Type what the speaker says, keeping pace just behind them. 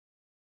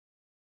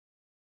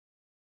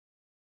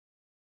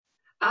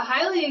A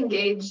highly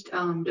engaged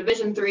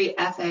Division III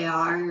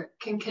FAR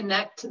can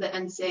connect to the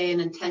NCAA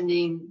and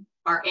attending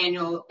our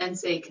annual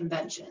NCAA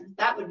convention.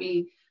 That would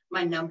be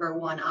my number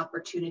one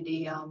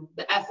opportunity.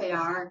 The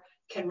FAR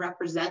can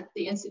represent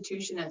the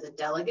institution as a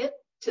delegate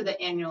to the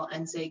annual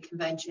NCAA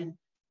convention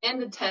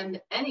and attend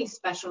any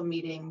special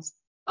meetings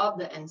of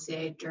the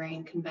NCAA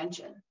during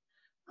convention.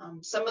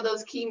 Some of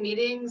those key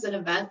meetings and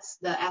events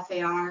the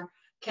FAR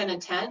can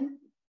attend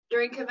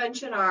during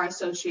convention are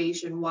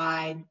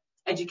association-wide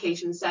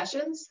education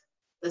sessions,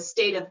 the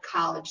state of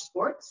college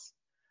sports,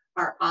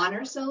 our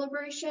honor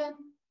celebration,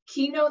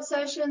 keynote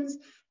sessions,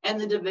 and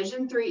the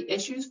Division III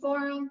Issues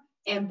Forum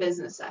and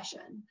business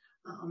session.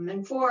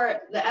 And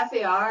for the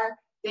FAR,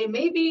 they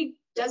may be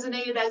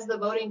designated as the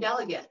voting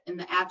delegate in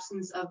the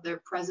absence of their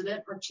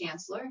president or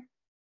chancellor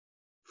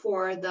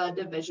for the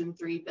Division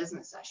III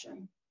business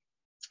session.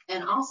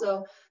 And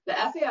also, the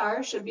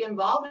FAR should be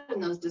involved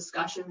in those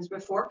discussions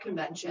before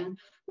convention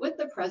with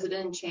the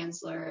president and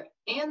chancellor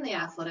and the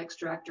athletics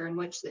director, in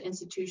which the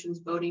institution's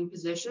voting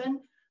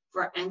position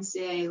for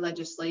NCAA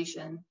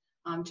legislation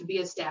to be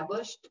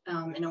established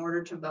in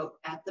order to vote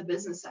at the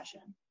business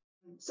session.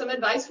 Some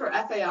advice for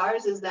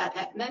FARs is that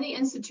at many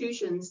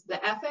institutions,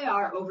 the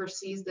FAR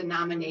oversees the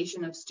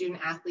nomination of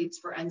student athletes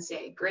for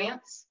NCAA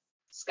grants,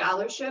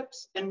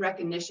 scholarships, and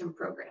recognition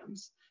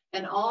programs.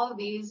 And all of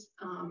these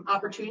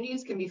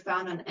opportunities can be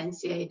found on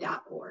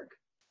ncaa.org.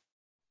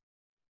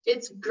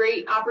 It's a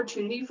great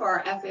opportunity for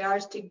our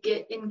FARs to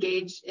get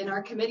engaged in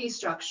our committee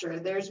structure.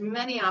 There's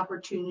many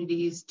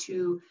opportunities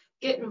to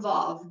get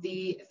involved.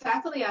 The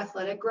faculty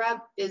athletic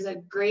rep is a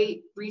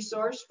great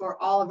resource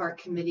for all of our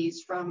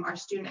committees, from our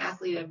student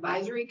athlete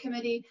advisory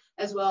committee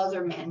as well as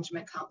our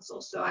management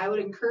council. So I would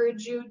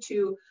encourage you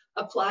to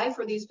apply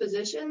for these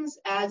positions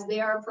as they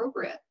are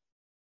appropriate.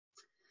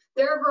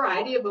 There are a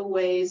variety of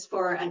ways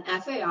for an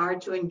FAR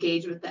to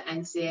engage with the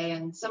NCAA,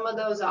 and some of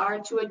those are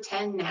to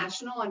attend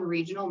national and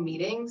regional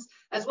meetings,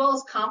 as well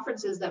as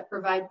conferences that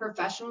provide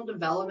professional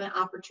development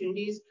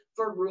opportunities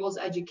for rules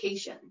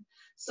education.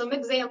 Some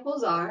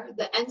examples are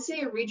the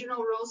NCAA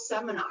Regional Rules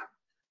Seminar,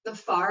 the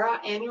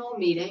FARA annual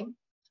meeting,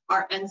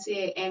 our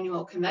NCAA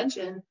annual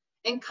convention,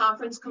 and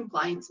conference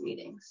compliance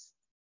meetings.